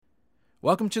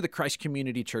Welcome to the Christ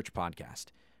Community Church podcast.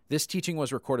 This teaching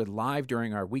was recorded live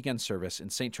during our weekend service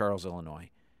in St. Charles, Illinois.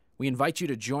 We invite you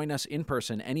to join us in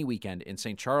person any weekend in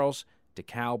St. Charles,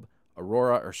 DeKalb,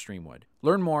 Aurora, or Streamwood.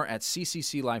 Learn more at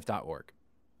ccclife.org.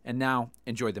 And now,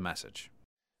 enjoy the message.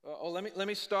 Let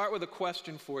me start with a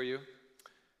question for you.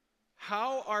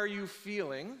 How are you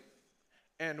feeling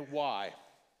and why?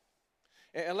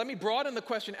 And let me broaden the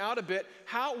question out a bit.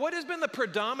 What has been the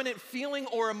predominant feeling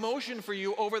or emotion for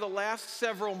you over the last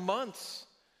several months,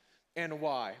 and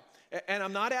why? And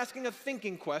I'm not asking a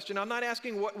thinking question. I'm not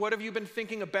asking what have you been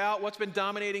thinking about, what's been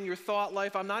dominating your thought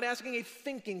life. I'm not asking a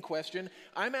thinking question.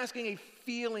 I'm asking a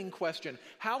feeling question.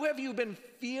 How have you been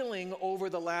feeling over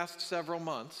the last several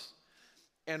months,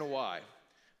 and why?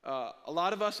 A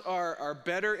lot of us are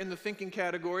better in the thinking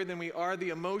category than we are the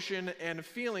emotion and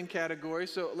feeling category.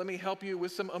 So let me help you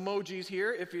with some emojis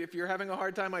here if you're having a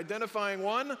hard time identifying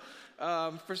one.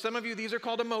 For some of you, these are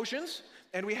called emotions,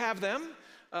 and we have them,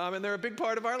 and they're a big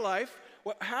part of our life.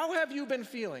 How have you been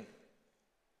feeling,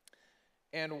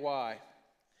 and why?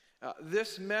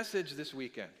 This message this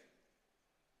weekend,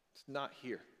 it's not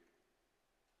here.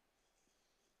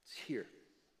 It's here.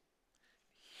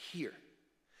 Here.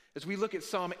 As we look at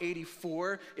Psalm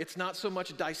 84, it's not so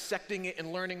much dissecting it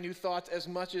and learning new thoughts as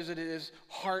much as it is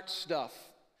heart stuff,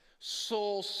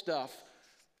 soul stuff,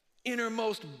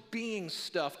 innermost being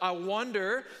stuff. I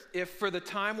wonder if for the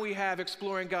time we have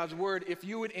exploring God's Word, if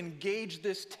you would engage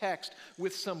this text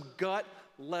with some gut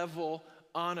level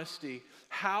honesty.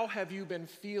 How have you been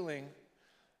feeling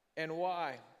and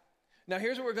why? Now,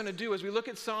 here's what we're going to do. As we look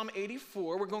at Psalm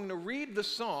 84, we're going to read the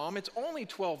psalm. It's only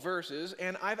 12 verses,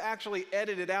 and I've actually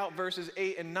edited out verses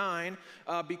 8 and 9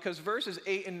 because verses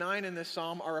 8 and 9 in this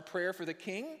psalm are a prayer for the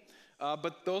king,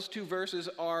 but those two verses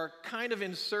are kind of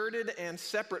inserted and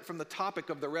separate from the topic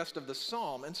of the rest of the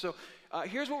psalm. And so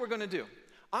here's what we're going to do.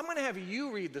 I'm going to have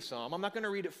you read the psalm. I'm not going to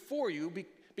read it for you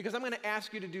because I'm going to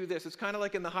ask you to do this. It's kind of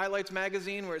like in the Highlights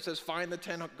magazine where it says, find the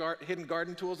 10 hidden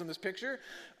garden tools in this picture.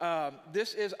 I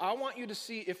want you to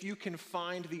see if you can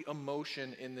find the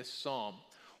emotion in this psalm.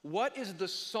 What is the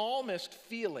psalmist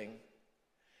feeling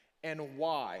and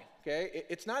why? Okay,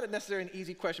 it's not necessarily an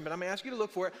easy question, but I'm going to ask you to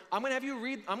look for it. I'm going to have you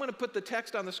read, I'm going to put the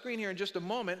text on the screen here in just a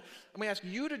moment. I'm going to ask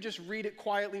you to just read it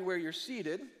quietly where you're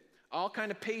seated. I'll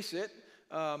kind of pace it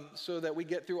so that we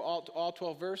get through all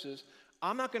 12 verses.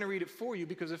 I'm not going to read it for you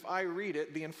because if I read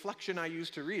it, the inflection I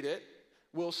use to read it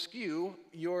will skew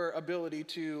your ability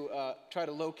to try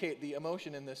to locate the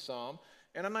emotion in this psalm.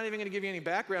 And I'm not even going to give you any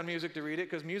background music to read it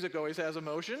because music always has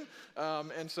emotion.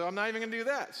 And so I'm not even going to do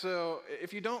that. So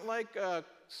if you don't like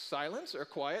silence or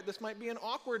quiet, this might be an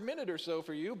awkward minute or so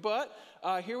for you. But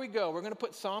here we go. We're going to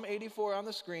put Psalm 84 on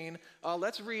the screen.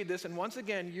 Let's read this. And once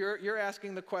again, you're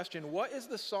asking the question, what is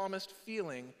the psalmist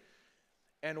feeling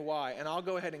and why? And I'll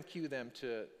go ahead and cue them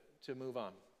to move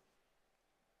on.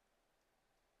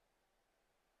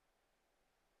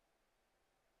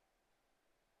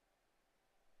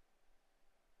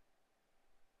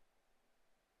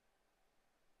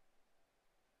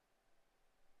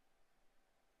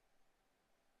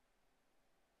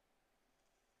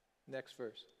 Next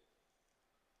verse.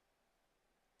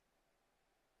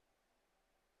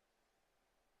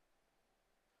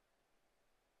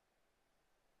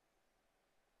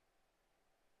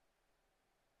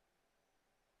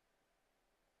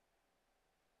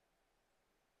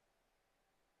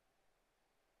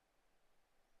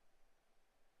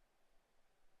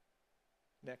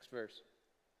 Next verse.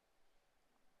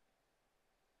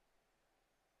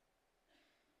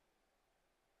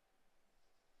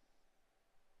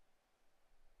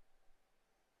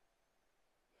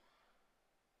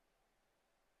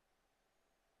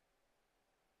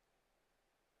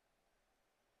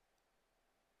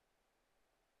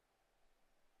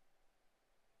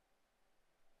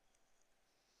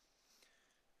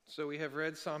 So we have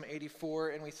read Psalm 84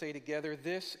 and we say together,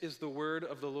 this is the word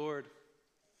of the Lord.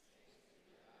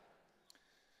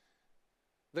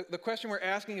 The question we're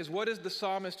asking is, what is the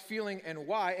psalmist feeling and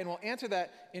why? And we'll answer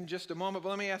that in just a moment. But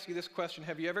let me ask you this question.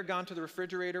 Have you ever gone to the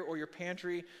refrigerator or your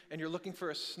pantry and you're looking for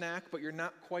a snack, but you're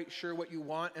not quite sure what you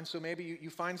want? And so maybe you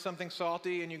find something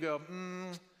salty and you go,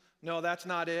 no, that's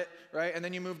not it, right? And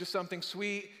then you move to something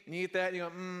sweet and you eat that and you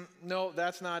go, no,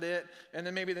 that's not it. And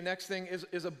then maybe the next thing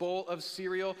is a bowl of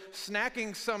cereal.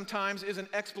 Snacking sometimes is an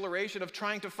exploration of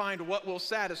trying to find what will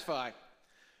satisfy.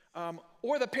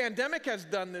 Or the pandemic has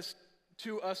done this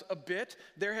to us a bit.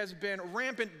 There has been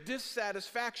rampant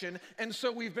dissatisfaction, and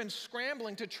so we've been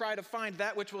scrambling to try to find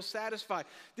that which will satisfy.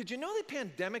 Did you know that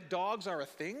pandemic dogs are a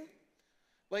thing?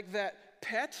 Like that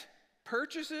pet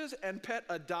purchases and pet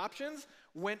adoptions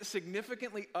went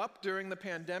significantly up during the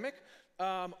pandemic.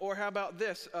 Or how about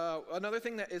this? Another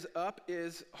thing that is up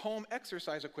is home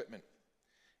exercise equipment,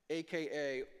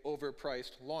 AKA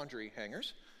overpriced laundry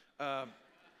hangers.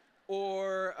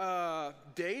 Or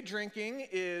day drinking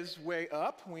is way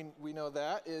up. We know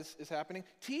that is happening.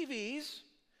 TVs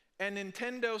and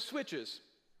Nintendo Switches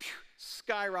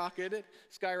skyrocketed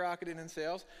in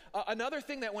sales. Another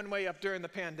thing that went way up during the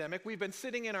pandemic, we've been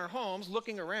sitting in our homes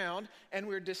looking around and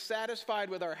we're dissatisfied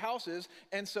with our houses,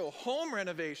 and so home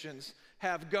renovations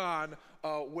have gone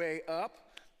way up.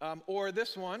 Or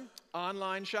this one,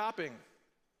 online shopping.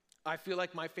 I feel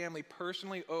like my family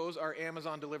personally owes our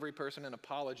Amazon delivery person an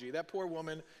apology. That poor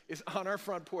woman is on our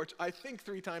front porch, I think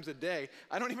 3 times a day.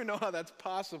 I don't even know how that's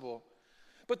possible.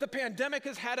 But the pandemic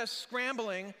has had us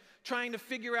scrambling, trying to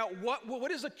figure out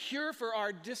what is a cure for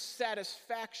our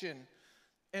dissatisfaction.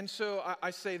 And so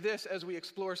I say this as we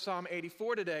explore Psalm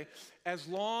 84 today: as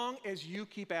long as you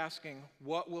keep asking,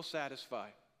 what will satisfy,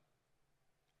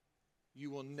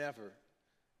 you will never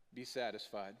be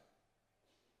satisfied.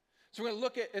 So we're going to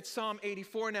look at Psalm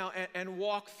 84 now and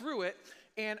walk through it.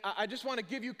 And I just want to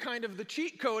give you kind of the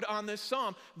cheat code on this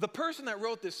psalm. The person that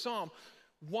wrote this psalm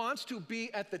wants to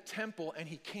be at the temple, and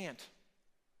he can't.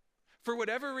 For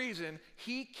whatever reason,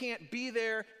 he can't be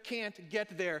there, can't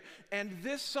get there. And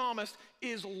this psalmist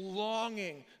is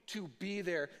longing to be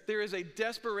there. There is a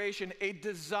desperation, a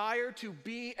desire to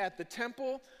be at the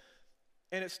temple.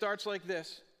 And it starts like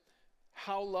this: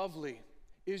 how lovely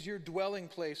is your dwelling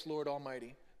place, Lord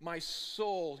Almighty. My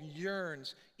soul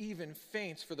yearns, even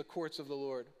faints, for the courts of the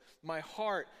Lord. My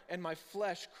heart and my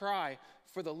flesh cry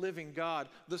for the living God.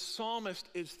 The psalmist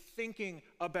is thinking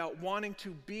about wanting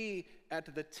to be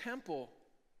at the temple,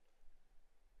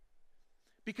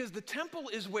 because the temple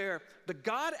is where the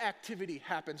God activity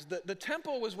happens. The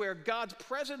temple was where God's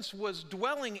presence was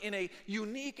dwelling in a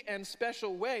unique and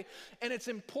special way. And it's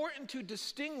important to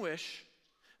distinguish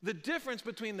the difference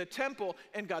between the temple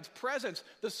and God's presence.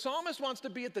 The psalmist wants to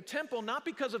be at the temple not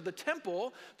because of the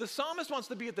temple. The psalmist wants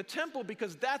to be at the temple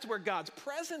because that's where God's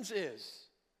presence is.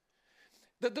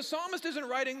 The psalmist isn't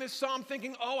writing this psalm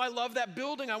thinking, oh, I love that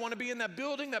building, I want to be in that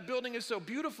building is so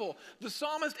beautiful. The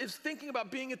psalmist is thinking about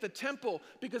being at the temple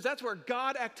because that's where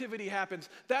God activity happens.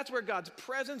 That's where God's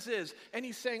presence is. And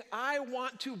he's saying, I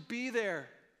want to be there.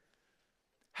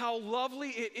 How lovely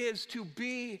it is to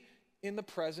be in the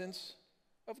presence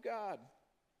of God.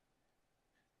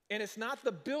 And it's not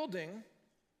the building,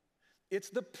 it's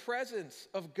the presence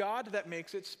of God that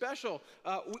makes it special.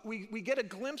 We get a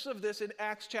glimpse of this in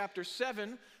Acts chapter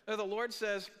 7. The Lord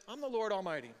says, I'm the Lord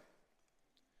Almighty.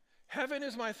 Heaven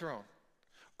is my throne.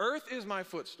 Earth is my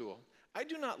footstool. I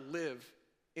do not live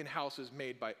in houses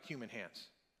made by human hands.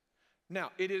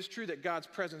 Now, it is true that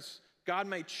God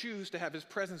may choose to have his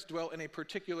presence dwell in a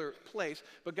particular place,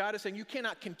 but God is saying, you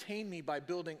cannot contain me by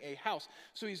building a house.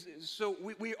 So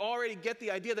we already get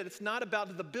the idea that it's not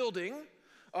about the building,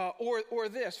 or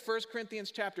this, 1 Corinthians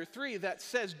chapter 3, that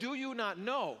says, do you not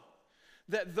know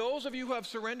that those of you who have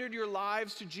surrendered your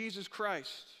lives to Jesus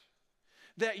Christ,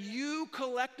 that you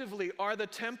collectively are the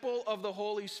temple of the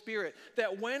Holy Spirit,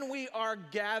 that when we are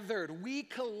gathered, we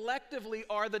collectively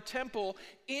are the temple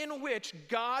in which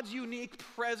God's unique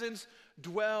presence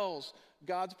dwells.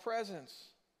 God's presence.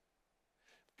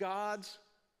 God's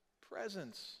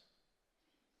presence.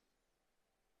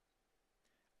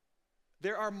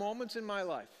 There are moments in my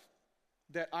life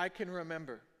that I can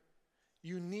remember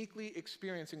uniquely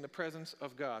experiencing the presence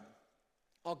of God.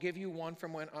 I'll give you one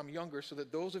from when I'm younger so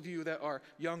that those of you that are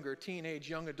younger, teenage,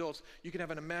 young adults, you can have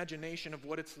an imagination of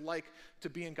what it's like to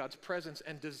be in God's presence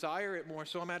and desire it more.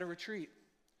 So I'm at a retreat,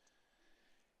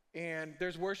 and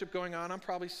there's worship going on. I'm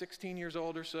probably 16 years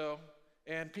old or so,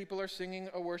 and people are singing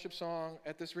a worship song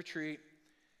at this retreat,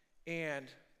 and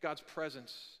God's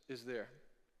presence is there.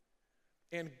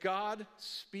 And God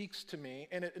speaks to me,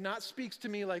 and it not speaks to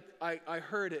me like I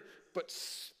heard it, but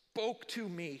spoke to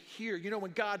me here. You know,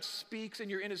 when God speaks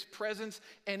and you're in his presence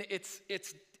and it's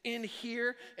in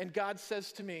here, and God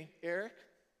says to me, Eric,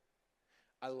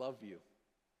 I love you.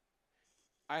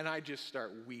 And I just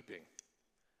start weeping.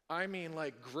 I mean,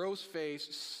 like gross face,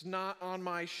 snot on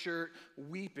my shirt,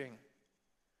 weeping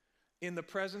in the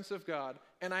presence of God.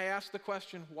 And I ask the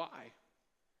question, why?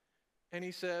 And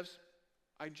he says,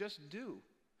 I just do.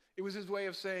 It was his way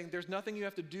of saying, there's nothing you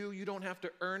have to do. You don't have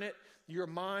to earn it. You're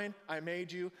mine. I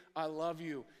made you. I love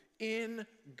you. In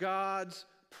God's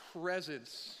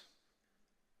presence.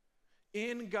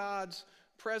 In God's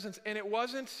presence. And it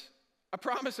wasn't, I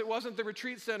promise it wasn't the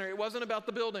retreat center. It wasn't about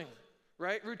the building,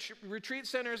 right? Retreat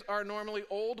centers are normally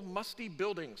old, musty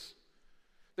buildings.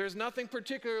 There's nothing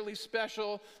particularly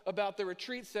special about the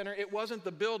retreat center. It wasn't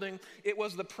the building, it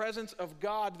was the presence of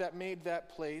God that made that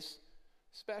place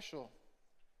special.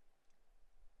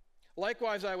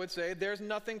 Likewise, I would say there's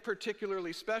nothing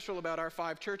particularly special about our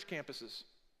 5 church campuses.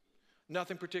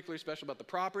 Nothing particularly special about the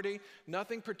property,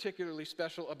 nothing particularly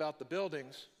special about the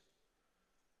buildings,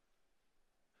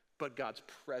 but God's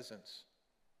presence.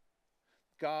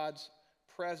 God's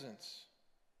presence.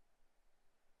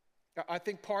 I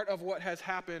think part of what has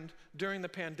happened during the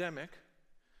pandemic,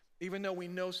 even though we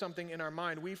know something in our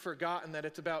mind, we've forgotten that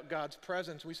it's about God's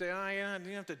presence. We say, yeah, you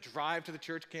don't have to drive to the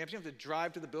church campus, you don't have to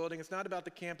drive to the building. It's not about the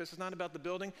campus, it's not about the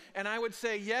building. And I would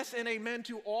say yes and amen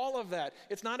to all of that.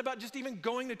 It's not about just even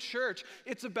going to church.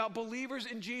 It's about believers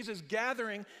in Jesus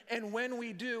gathering, and when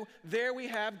we do, there we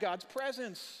have God's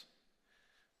presence.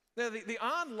 Now, the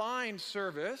online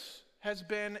service has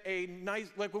been a nice,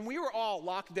 like when we were all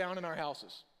locked down in our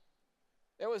houses,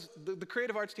 it was the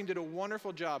creative arts team did a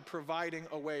wonderful job providing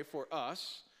a way for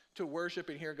us to worship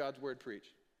and hear God's word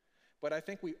preached. But I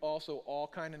think we also all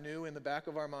kind of knew in the back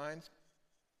of our minds,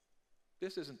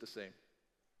 this isn't the same.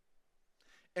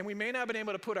 And we may not have been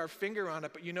able to put our finger on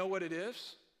it, but you know what it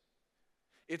is?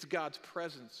 It's God's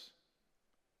presence.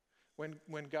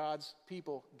 When God's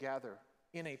people gather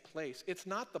in a place, it's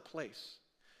not the place,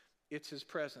 it's his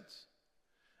presence.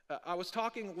 I was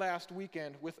talking last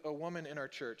weekend with a woman in our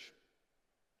church,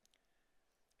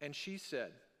 and she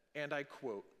said, and I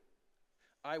quote,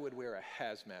 "I would wear a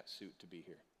hazmat suit to be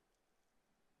here."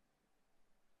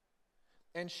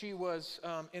 And she was,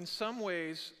 in some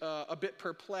ways, a bit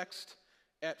perplexed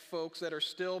at folks that are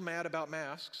still mad about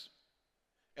masks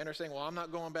and are saying, well, I'm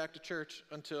not going back to church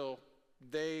until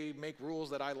they make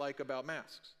rules that I like about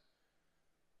masks.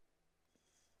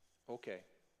 Okay.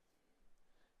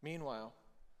 Meanwhile,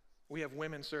 we have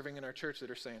women serving in our church that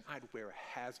are saying, I'd wear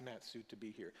a hazmat suit to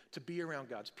be here, to be around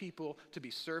God's people, to be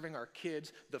serving our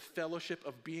kids, the fellowship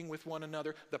of being with one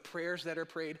another, the prayers that are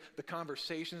prayed, the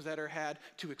conversations that are had,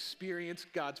 to experience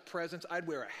God's presence. I'd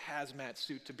wear a hazmat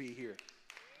suit to be here.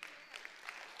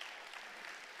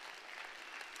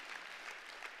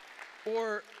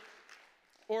 Or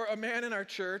a man in our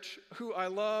church who I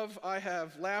love. I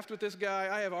have laughed with this guy.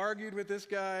 I have argued with this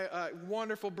guy,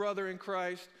 wonderful brother in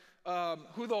Christ.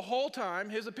 Who the whole time,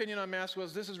 his opinion on masks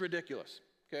was, this is ridiculous,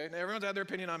 okay? And everyone's had their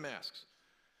opinion on masks.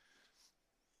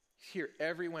 He's here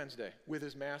every Wednesday with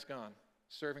his mask on,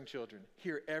 serving children.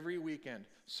 Here every weekend,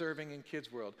 serving in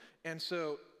Kids World. And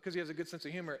so, because he has a good sense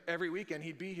of humor, every weekend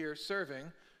he'd be here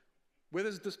serving with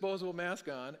his disposable mask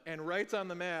on, and writes on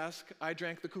the mask, I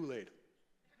drank the Kool-Aid.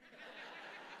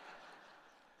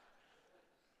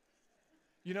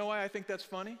 You know why I think that's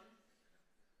funny?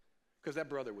 Because that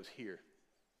brother was here.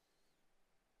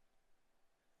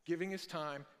 Giving his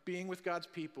time, being with God's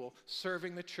people,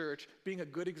 serving the church, being a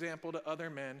good example to other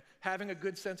men, having a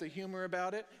good sense of humor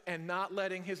about it, and not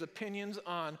letting his opinions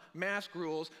on mask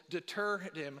rules deter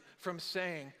him from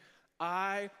saying,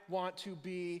 I want to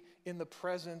be in the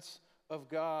presence of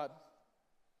God.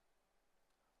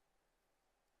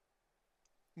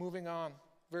 Moving on,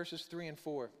 verses 3 and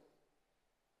 4.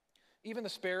 Even the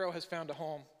sparrow has found a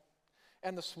home,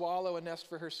 and the swallow a nest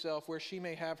for herself, where she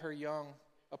may have her young,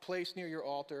 a place near your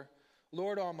altar.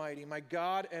 Lord Almighty, my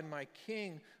God and my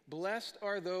King, blessed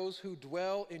are those who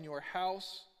dwell in your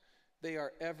house. They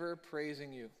are ever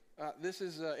praising you. This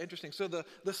is interesting. So the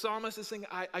psalmist is saying,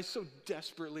 I so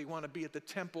desperately want to be at the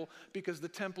temple because the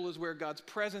temple is where God's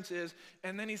presence is.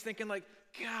 And then he's thinking like,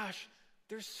 gosh,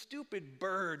 there's stupid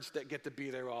birds that get to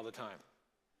be there all the time.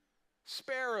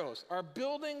 Sparrows are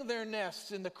building their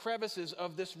nests in the crevices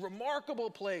of this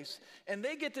remarkable place, and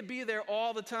they get to be there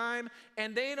all the time,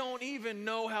 and they don't even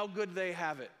know how good they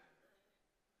have it.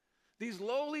 These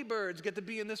lowly birds get to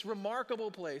be in this remarkable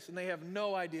place, and they have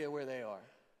no idea where they are.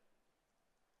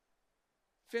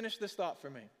 Finish this thought for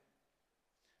me.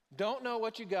 Don't know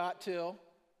what you got till.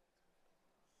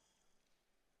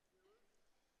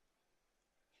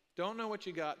 Don't know what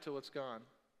you got till it's gone.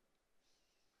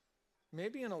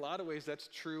 Maybe in a lot of ways that's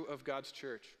true of God's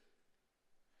church.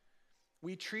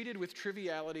 We treated with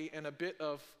triviality and a bit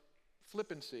of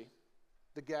flippancy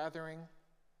the gathering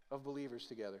of believers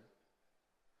together,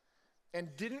 and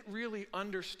didn't really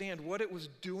understand what it was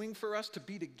doing for us to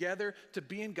be together, to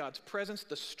be in God's presence,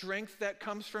 the strength that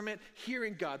comes from it,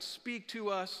 hearing God speak to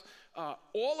us,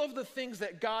 all of the things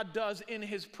that God does in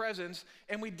his presence,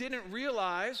 and we didn't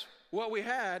realize what we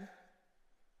had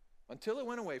until it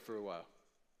went away for a while.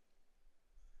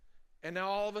 And now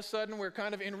all of a sudden we're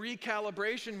kind of in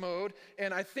recalibration mode,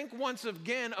 and I think once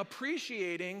again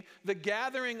appreciating the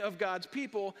gathering of God's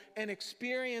people and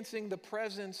experiencing the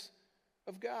presence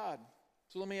of God.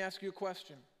 So let me ask you a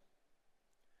question.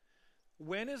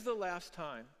 When is the last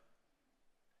time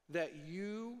that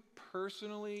you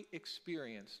personally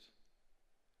experienced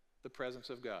the presence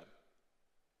of God?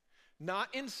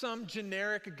 Not in some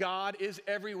generic God is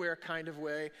everywhere kind of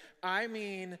way. I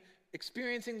mean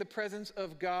experiencing the presence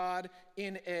of God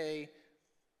in a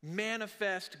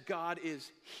manifest God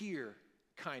is here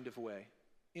kind of way.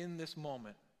 In this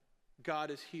moment,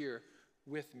 God is here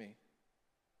with me.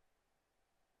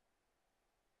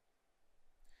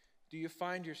 Do you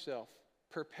find yourself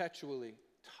perpetually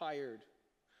tired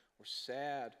or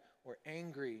sad or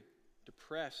angry,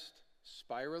 depressed,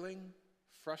 spiraling,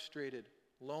 frustrated,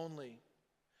 lonely,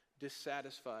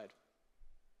 dissatisfied?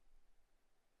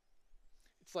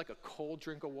 It's like a cold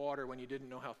drink of water when you didn't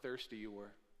know how thirsty you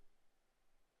were.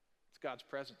 It's God's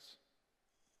presence.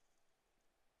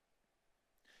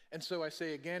 And so I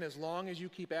say again, as long as you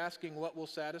keep asking what will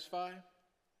satisfy,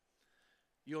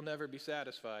 you'll never be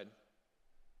satisfied.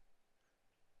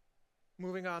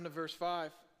 Moving on to verse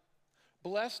 5.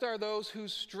 Blessed are those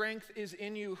whose strength is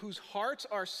in you, whose hearts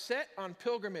are set on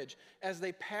pilgrimage. As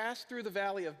they pass through the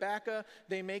valley of Baca,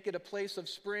 they make it a place of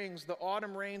springs. The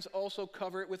autumn rains also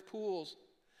cover it with pools.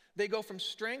 They go from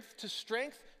strength to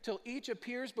strength till each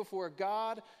appears before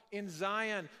God in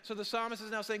Zion. So the psalmist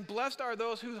is now saying, blessed are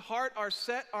those whose heart are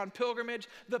set on pilgrimage,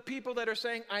 the people that are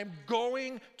saying, I'm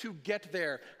going to get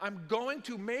there. I'm going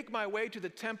to make my way to the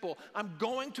temple. I'm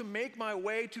going to make my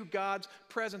way to God's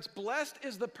presence. Blessed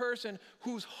is the person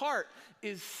whose heart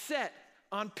is set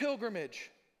on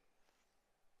pilgrimage.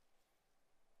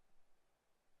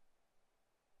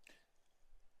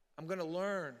 I'm going to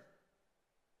learn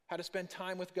how to spend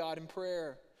time with God in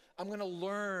prayer. I'm going to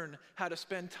learn how to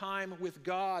spend time with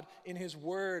God in His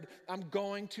Word. I'm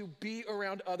going to be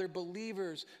around other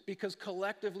believers because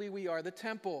collectively we are the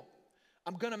temple.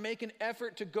 I'm going to make an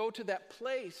effort to go to that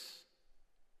place,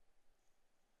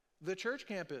 the church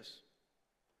campus,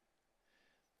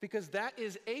 because that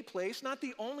is a place, not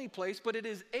the only place, but it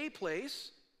is a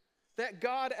place that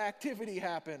God activity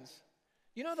happens.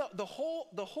 You know, the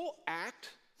whole act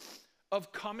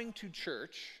of coming to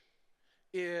church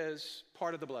is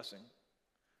part of the blessing.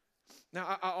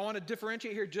 Now, I want to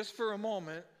differentiate here just for a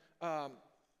moment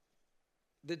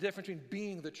the difference between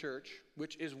being the church,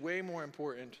 which is way more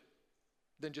important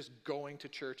than just going to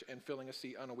church and filling a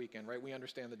seat on a weekend, right? We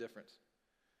understand the difference.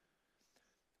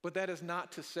 But that is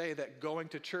not to say that going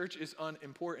to church is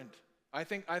unimportant. I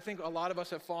think a lot of us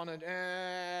have fallen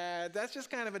in, that's just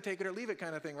kind of a take it or leave it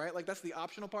kind of thing, right? Like that's the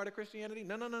optional part of Christianity.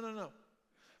 No.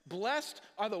 Blessed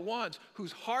are the ones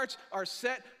whose hearts are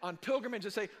set on pilgrimage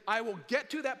to say, I will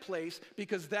get to that place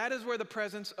because that is where the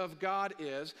presence of God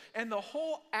is. And the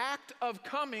whole act of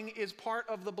coming is part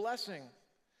of the blessing.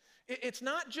 It's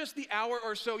not just the hour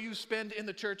or so you spend in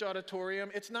the church auditorium.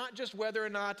 It's not just whether or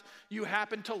not you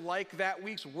happen to like that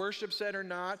week's worship set or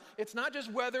not. It's not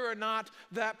just whether or not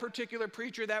that particular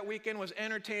preacher that weekend was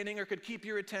entertaining or could keep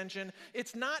your attention.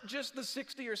 It's not just the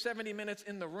 60 or 70 minutes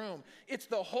in the room. It's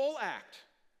the whole act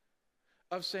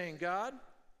of saying, God,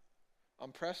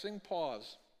 I'm pressing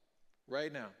pause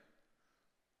right now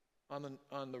on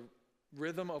the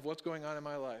rhythm of what's going on in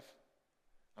my life.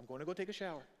 I'm going to go take a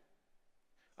shower.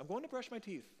 I'm going to brush my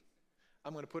teeth.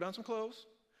 I'm going to put on some clothes.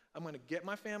 I'm going to get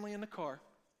my family in the car,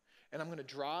 and I'm going to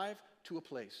drive to a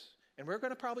place. And we're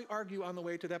going to probably argue on the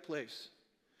way to that place.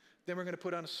 Then we're going to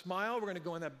put on a smile. We're going to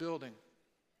go in that building.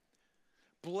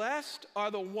 Blessed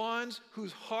are the ones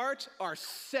whose hearts are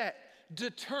set,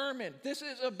 determined. This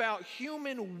is about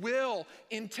human will,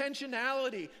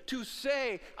 intentionality to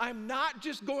say, I'm not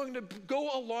just going to go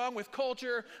along with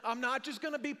culture. I'm not just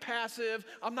going to be passive.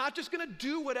 I'm not just going to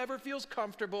do whatever feels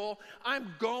comfortable.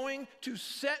 I'm going to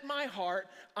set my heart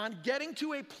on getting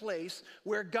to a place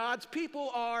where God's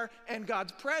people are and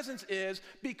God's presence is,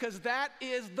 because that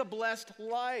is the blessed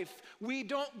life. We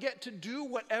don't get to do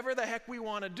whatever the heck we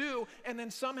want to do and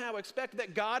then somehow expect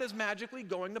that God is magically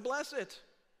going to bless it.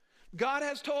 God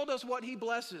has told us what He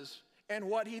blesses and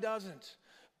what He doesn't.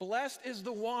 Blessed is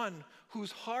the one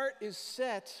whose heart is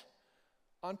set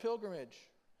on pilgrimage.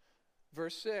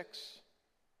 Verse 6,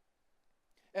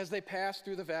 as they pass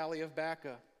through the valley of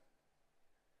Baca.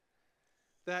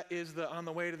 That is on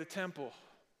the way to the temple.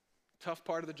 Tough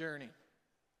part of the journey.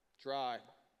 Dry.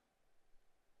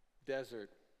 Desert.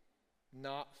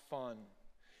 Not fun.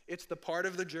 It's the part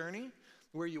of the journey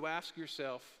where you ask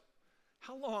yourself,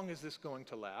 how long is this going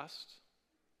to last?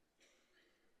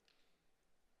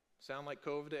 Sound like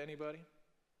COVID to anybody?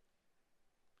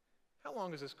 How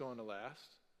long is this going to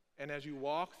last? And as you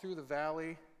walk through the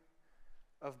valley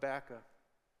of Baca,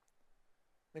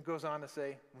 it goes on to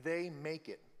say, they make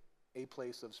it a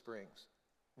place of springs.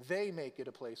 They make it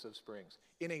a place of springs.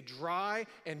 In a dry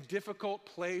and difficult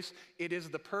place, it is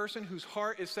the person whose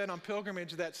heart is set on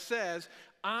pilgrimage that says,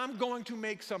 I'm going to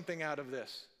make something out of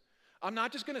this. I'm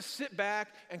not just going to sit back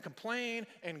and complain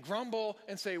and grumble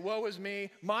and say, woe is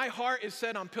me. My heart is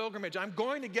set on pilgrimage. I'm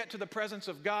going to get to the presence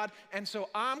of God, and so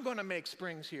I'm going to make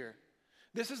springs here.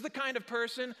 This is the kind of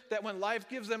person that when life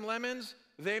gives them lemons,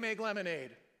 they make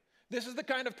lemonade. This is the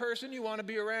kind of person you want to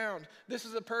be around. This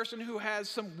is a person who has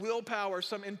some willpower,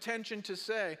 some intention to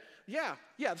say, yeah,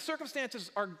 the circumstances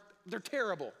they're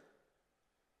terrible.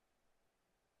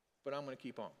 But I'm going to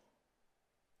keep on.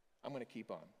 I'm going to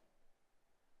keep on.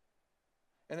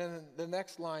 And then the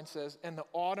next line says, and the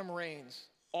autumn rains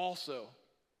also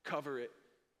cover it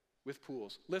with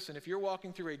pools. Listen, if you're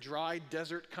walking through a dry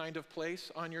desert kind of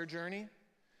place on your journey,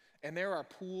 and there are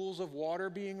pools of water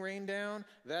being rained down,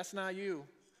 that's not you.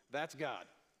 That's God.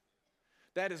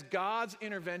 That is God's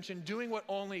intervention, doing what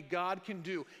only God can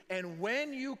do. And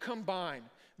when you combine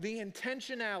the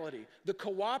intentionality, the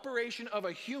cooperation of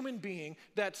a human being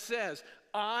that says,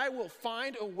 I will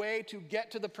find a way to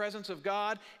get to the presence of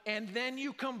God, and then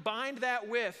you combine that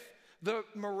with the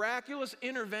miraculous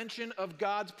intervention of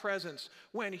God's presence.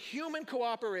 When human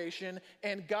cooperation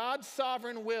and God's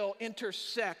sovereign will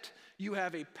intersect, you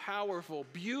have a powerful,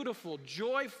 beautiful,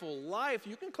 joyful life.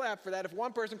 You can clap for that. If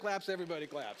one person claps, everybody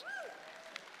claps.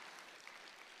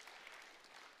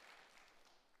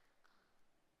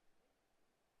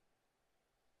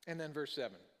 And then verse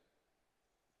 7.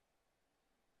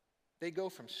 They go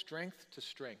from strength to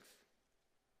strength.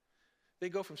 They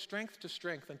go from strength to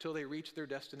strength until they reach their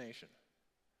destination.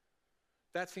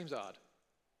 That seems odd.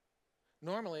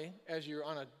 Normally, as you're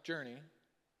on a journey,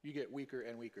 you get weaker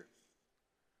and weaker.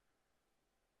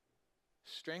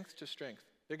 Strength to strength.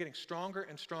 They're getting stronger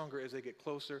and stronger as they get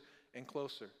closer and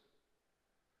closer.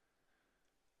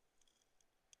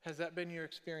 Has that been your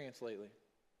experience lately?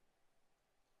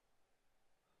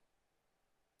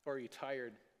 Or are you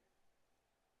tired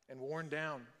and worn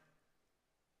down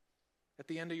at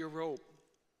the end of your rope?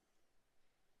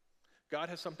 God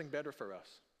has something better for us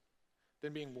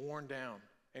than being worn down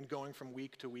and going from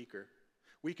weak to weaker.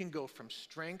 We can go from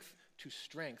strength to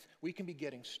strength. We can be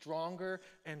getting stronger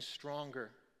and stronger.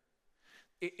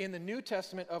 In the New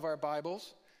Testament of our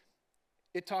Bibles,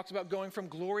 it talks about going from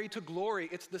glory to glory.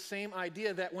 It's the same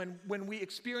idea that when we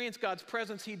experience God's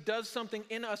presence, He does something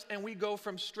in us and we go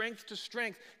from strength to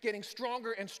strength, getting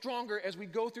stronger and stronger as we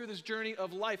go through this journey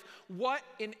of life. What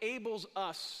enables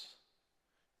us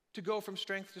to go from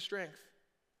strength to strength?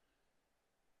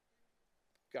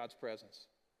 God's presence.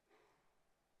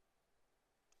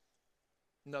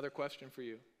 Another question for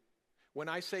you. When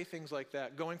I say things like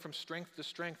that, going from strength to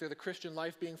strength, or the Christian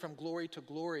life being from glory to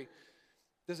glory,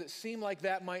 does it seem like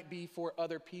that might be for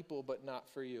other people but not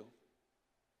for you?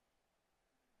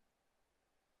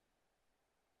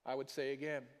 I would say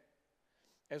again,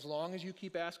 as long as you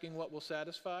keep asking what will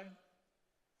satisfy,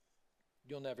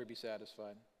 you'll never be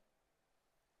satisfied.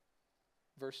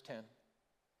 Verse 10.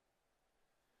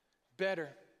 Better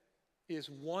is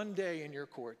one day in your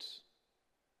courts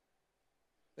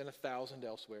than 1,000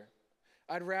 elsewhere.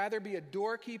 I'd rather be a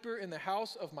doorkeeper in the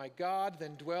house of my God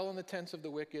than dwell in the tents of the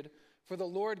wicked. For the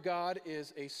Lord God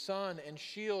is a sun and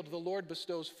shield. The Lord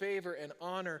bestows favor and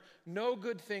honor. No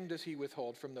good thing does He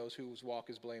withhold from those whose walk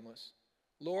is blameless.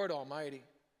 Lord Almighty,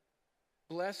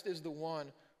 blessed is the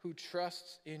one who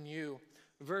trusts in you.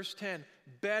 Verse 10,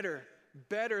 better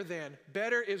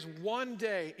is one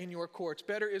day in your courts.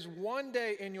 Better is one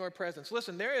day in your presence.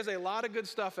 Listen, there is a lot of good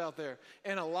stuff out there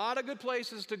and a lot of good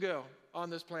places to go on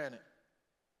this planet.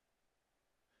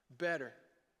 Better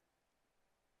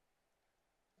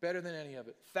than any of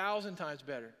it. 1,000 times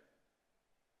better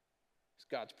is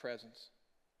God's presence.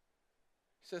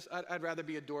 He says, I'd rather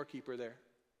be a doorkeeper there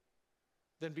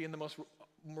than be in the most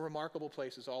remarkable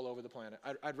places all over the planet.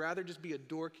 I'd rather just be a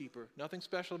doorkeeper. Nothing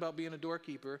special about being a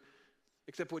doorkeeper,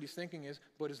 except what he's thinking is,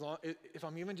 but if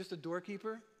I'm even just a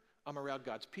doorkeeper, I'm around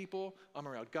God's people, I'm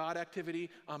around God activity,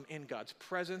 I'm in God's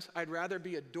presence. I'd rather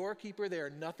be a doorkeeper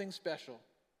there, nothing special,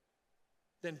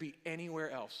 than be anywhere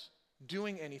else,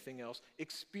 doing anything else,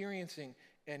 experiencing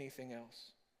anything else.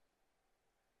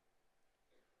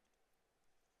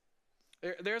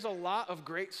 There's a lot of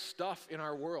great stuff in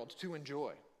our world to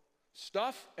enjoy.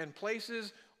 Stuff and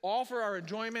places, all for our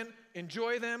enjoyment.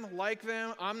 Enjoy them, like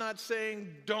them. I'm not saying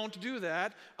don't do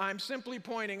that. I'm simply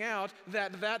pointing out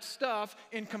that that stuff,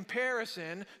 in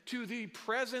comparison to the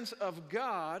presence of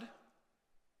God,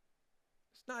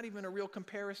 it's not even a real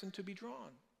comparison to be drawn.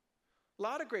 A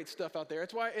lot of great stuff out there.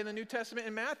 That's why in the New Testament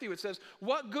in Matthew it says,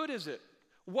 what good is it?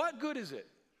 What good is it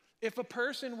if a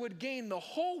person would gain the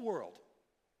whole world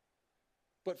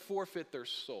but forfeit their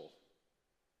soul.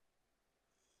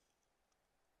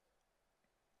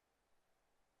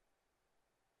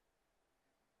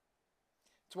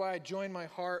 That's why I join my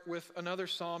heart with another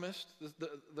psalmist,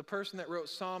 the person that wrote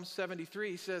Psalm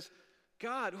 73. He says,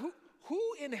 God, who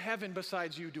in heaven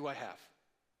besides you do I have?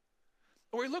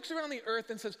 Or he looks around the earth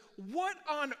and says, what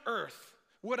on earth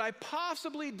would I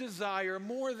possibly desire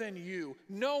more than you,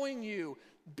 knowing you,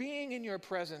 being in your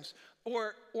presence?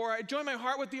 Or I join my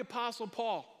heart with the Apostle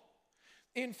Paul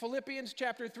in Philippians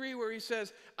chapter 3, where he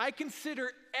says, I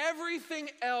consider everything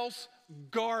else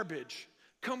garbage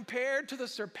compared to the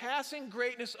surpassing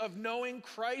greatness of knowing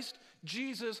Christ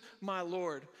Jesus my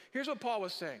Lord. Here's what Paul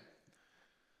was saying.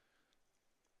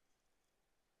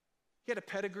 He had a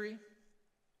pedigree,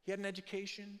 he had an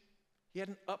education, he had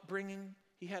an upbringing,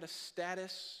 he had a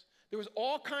status. There was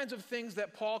all kinds of things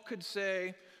that Paul could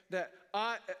say that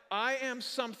I am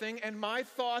something, and my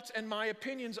thoughts and my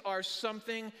opinions are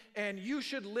something, and you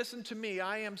should listen to me.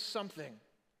 I am something.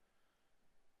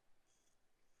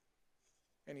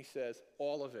 And he says,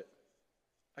 all of it.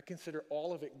 I consider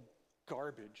all of it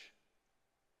garbage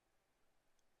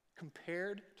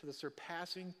compared to the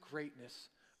surpassing greatness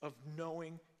of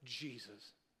knowing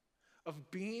Jesus,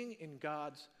 of being in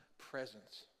God's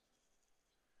presence.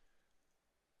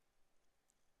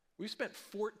 We spent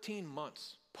 14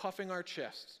 months puffing our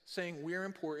chests, saying we're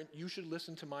important, you should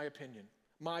listen to my opinion.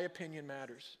 My opinion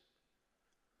matters.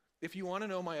 If you want to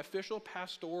know my official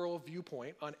pastoral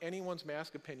viewpoint on anyone's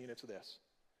mask opinion, it's this.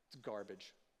 It's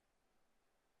garbage.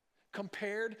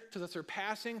 Compared to the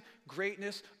surpassing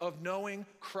greatness of knowing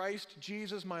Christ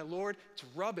Jesus my Lord, it's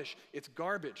rubbish. It's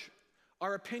garbage.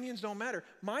 Our opinions don't matter.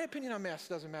 My opinion on mass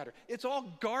doesn't matter. It's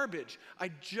all garbage. I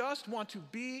just want to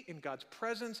be in God's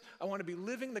presence. I want to be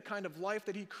living the kind of life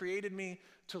that He created me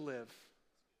to live.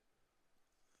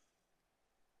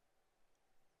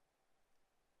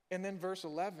 And then verse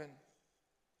 11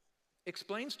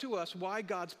 explains to us why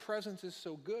God's presence is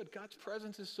so good. God's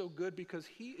presence is so good because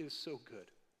He is so good.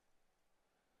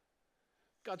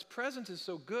 God's presence is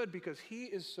so good because He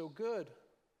is so good.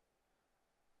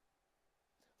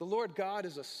 The Lord God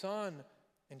is a sun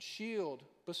and shield,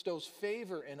 bestows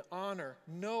favor and honor.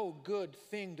 No good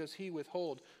thing does He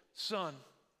withhold. Sun,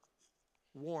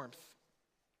 warmth.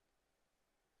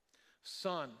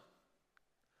 Sun,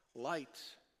 light.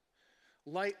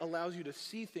 Light allows you to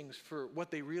see things for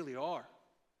what they really are.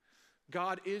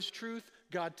 God is truth.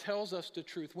 God tells us the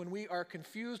truth. When we are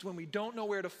confused, when we don't know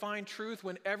where to find truth,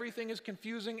 when everything is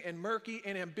confusing and murky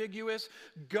and ambiguous,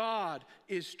 God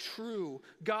is true.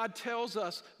 God tells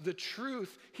us the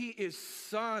truth. He is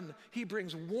sun. He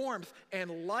brings warmth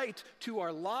and light to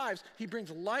our lives. He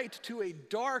brings light to a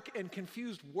dark and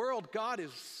confused world. God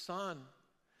is sun.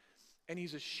 And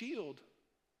He's a shield.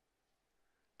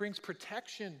 Brings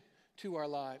protection to our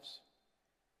lives.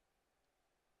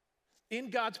 In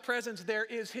God's presence, there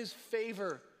is His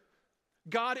favor.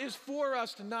 God is for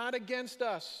us, not against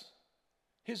us.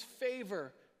 His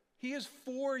favor. He is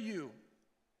for you.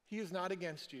 He is not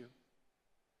against you.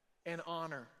 And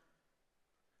honor.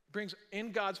 Brings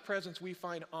in God's presence, we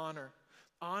find honor.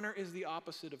 Honor is the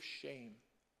opposite of shame.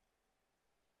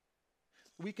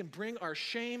 We can bring our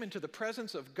shame into the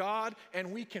presence of God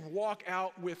and we can walk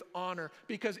out with honor,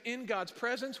 because in God's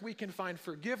presence we can find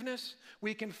forgiveness,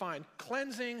 we can find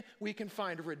cleansing, we can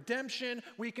find redemption,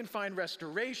 we can find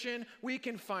restoration, we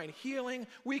can find healing.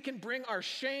 We can bring our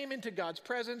shame into God's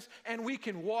presence and we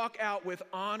can walk out with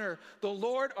honor. The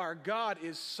Lord our God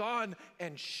is sun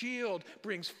and shield,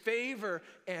 brings favor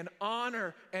and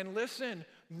honor. And listen,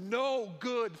 no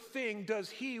good thing does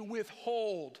He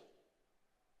withhold.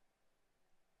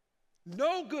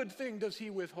 No good thing does He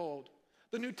withhold.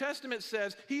 The New Testament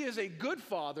says He is a good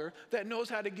Father that knows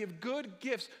how to give good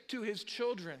gifts to His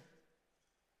children.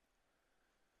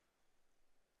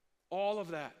 All of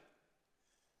that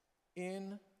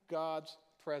in God's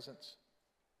presence.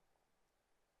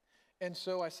 And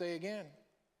so I say again,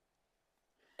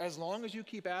 as long as you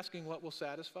keep asking what will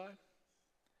satisfy,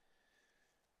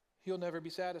 He'll never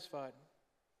be satisfied.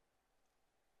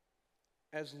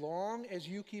 As long as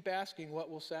you keep asking what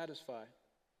will satisfy,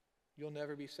 you'll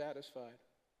never be satisfied.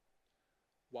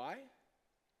 Why?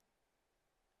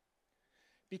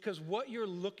 Because what you're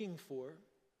looking for,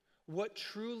 what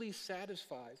truly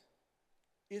satisfies,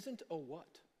 isn't a what.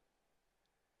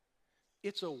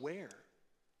 It's a where.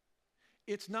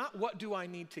 It's not what do I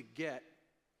need to get.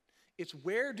 It's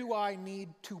where do I need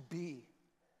to be.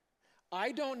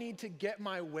 I don't need to get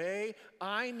my way.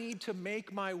 I need to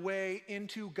make my way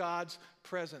into God's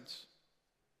presence.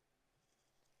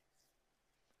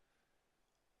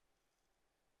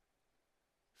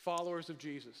 Followers of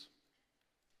Jesus,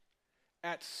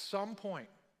 At some point,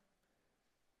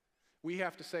 we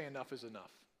have to say enough is enough.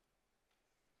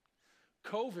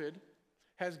 COVID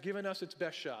has given us its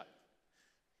best shot,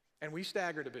 and we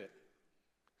staggered a bit.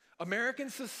 American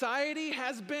society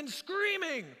has been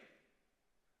screaming,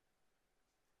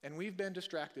 and we've been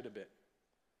distracted a bit.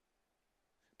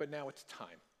 But now it's time.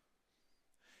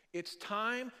 It's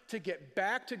time to get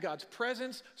back to God's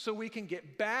presence so we can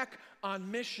get back on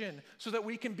mission, so that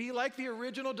we can be like the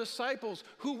original disciples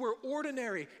who were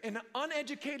ordinary and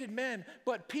uneducated men,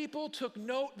 but people took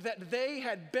note that they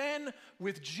had been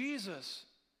with Jesus.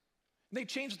 They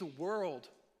changed the world.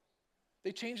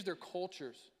 They changed their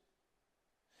cultures.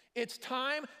 It's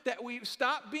time that we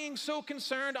stop being so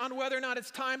concerned on whether or not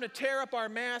it's time to tear up our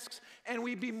masks, and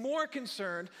we be more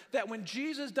concerned that when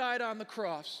Jesus died on the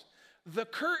cross, the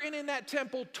curtain in that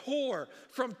temple tore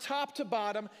from top to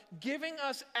bottom, giving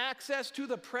us access to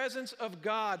the presence of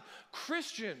God.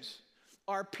 Christians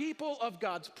are people of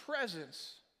God's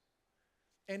presence.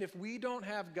 And if we don't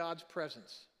have God's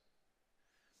presence,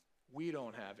 we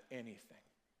don't have anything.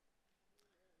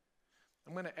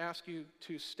 I'm going to ask you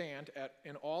to stand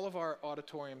in all of our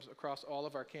auditoriums across all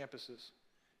of our campuses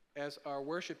as our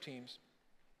worship teams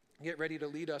get ready to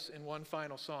lead us in one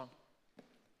final song.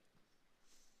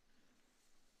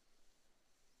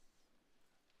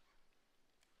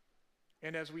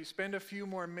 And as we spend a few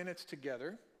more minutes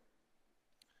together,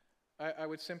 I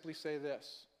would simply say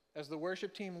this. As the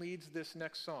worship team leads this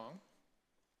next song,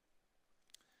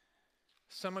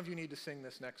 some of you need to sing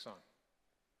this next song.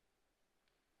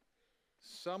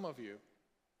 Some of you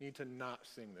need to not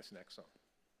sing this next song.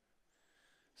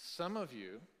 Some of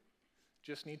you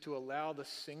just need to allow the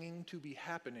singing to be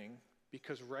happening,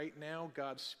 because right now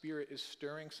God's Spirit is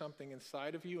stirring something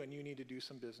inside of you and you need to do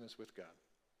some business with God.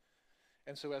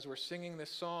 And so as we're singing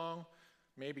this song,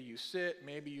 maybe you sit,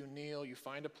 maybe you kneel, you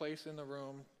find a place in the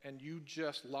room, and you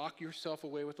just lock yourself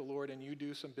away with the Lord and you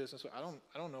do some business. I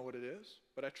don't know what it is,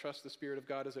 but I trust the Spirit of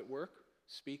God is at work,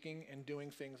 speaking and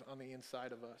doing things on the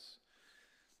inside of us.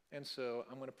 And so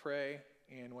I'm going to pray,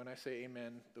 and when I say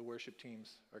amen, the worship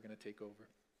teams are going to take over.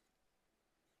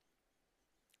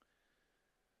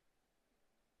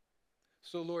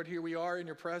 So Lord, here we are in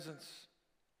your presence,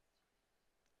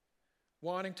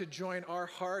 wanting to join our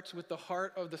hearts with the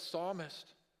heart of the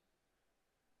psalmist,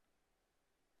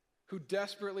 who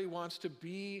desperately wants to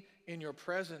be in your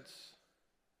presence.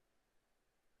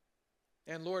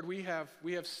 And Lord, we have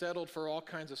settled for all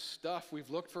kinds of stuff. We've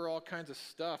looked for all kinds of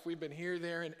stuff. We've been here,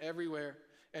 there, and everywhere.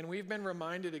 And we've been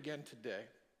reminded again today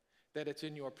that it's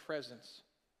in your presence.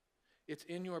 It's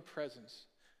in your presence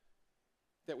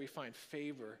that we find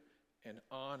favor and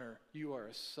honor. You are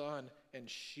a sun and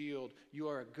shield. You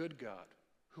are a good God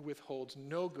who withholds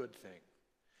no good thing.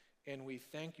 And we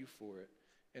thank you for it.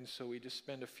 And so we just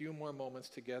spend a few more moments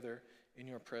together in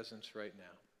your presence right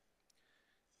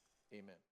now. Amen.